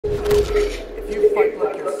If you fight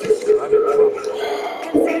like your sister, I'm in trouble.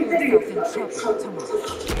 Consider yourself in trouble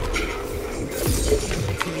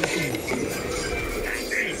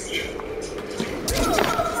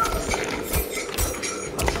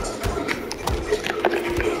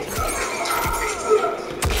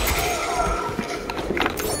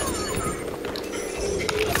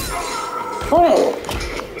Oh.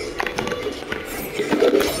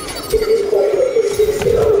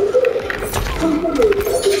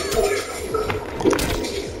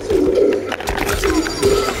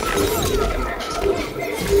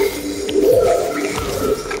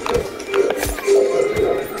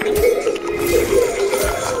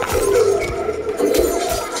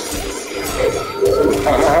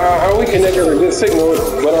 How we connected with this signal,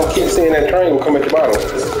 but I keep seeing that triangle come at the bottom.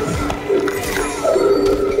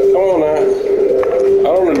 Come on now. I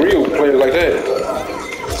don't agree with players like that.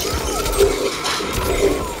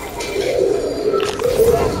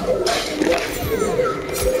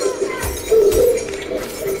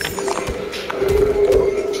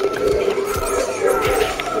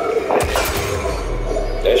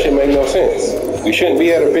 That shit make no sense. We shouldn't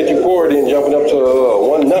be at a 54 then jumping up to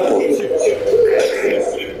 1-0.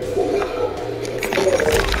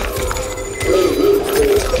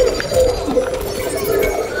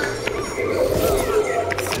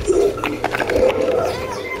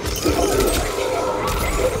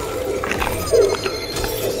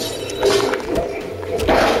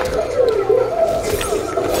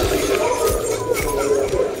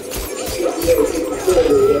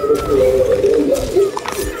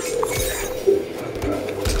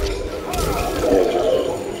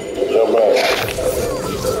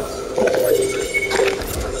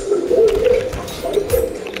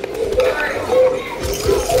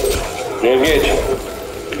 Didn't get you.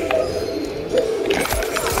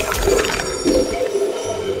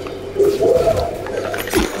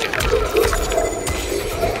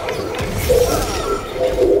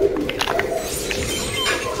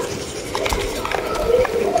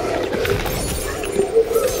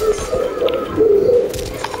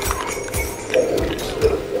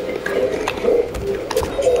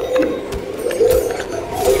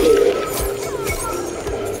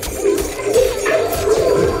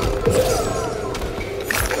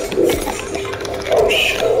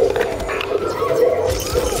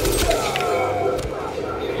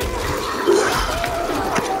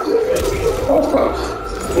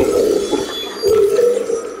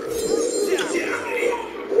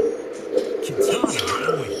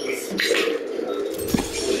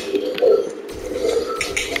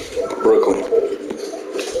 Brooklyn.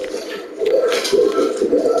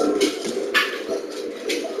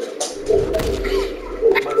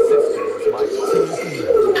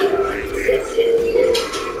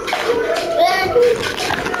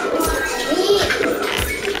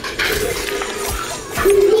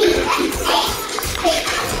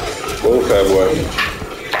 Move, fat boy.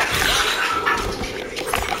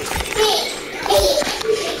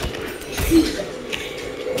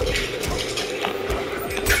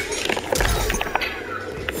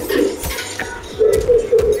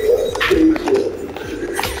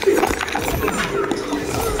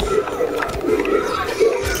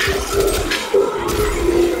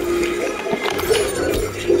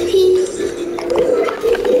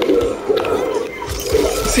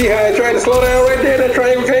 See how I tried to slow down right there? That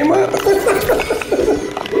triangle came up.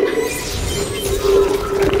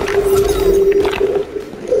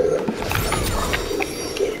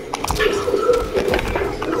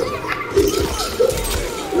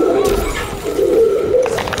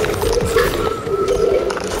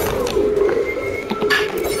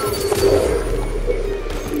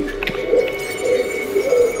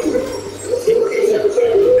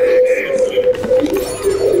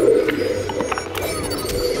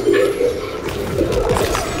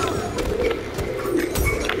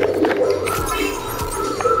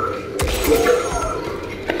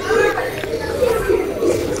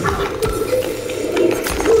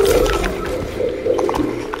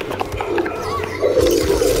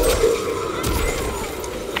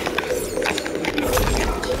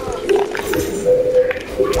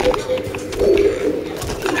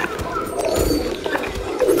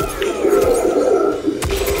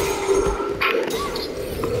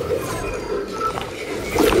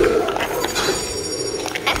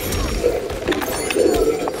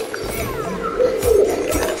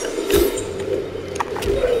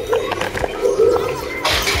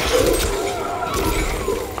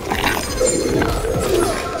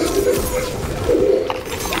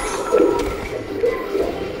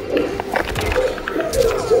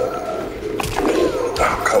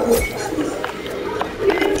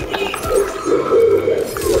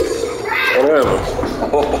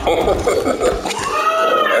 Ever.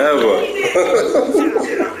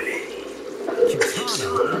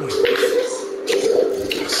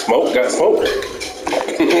 Smoke got smoked.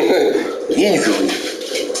 Easily.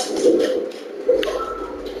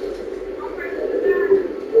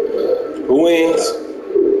 Who wins?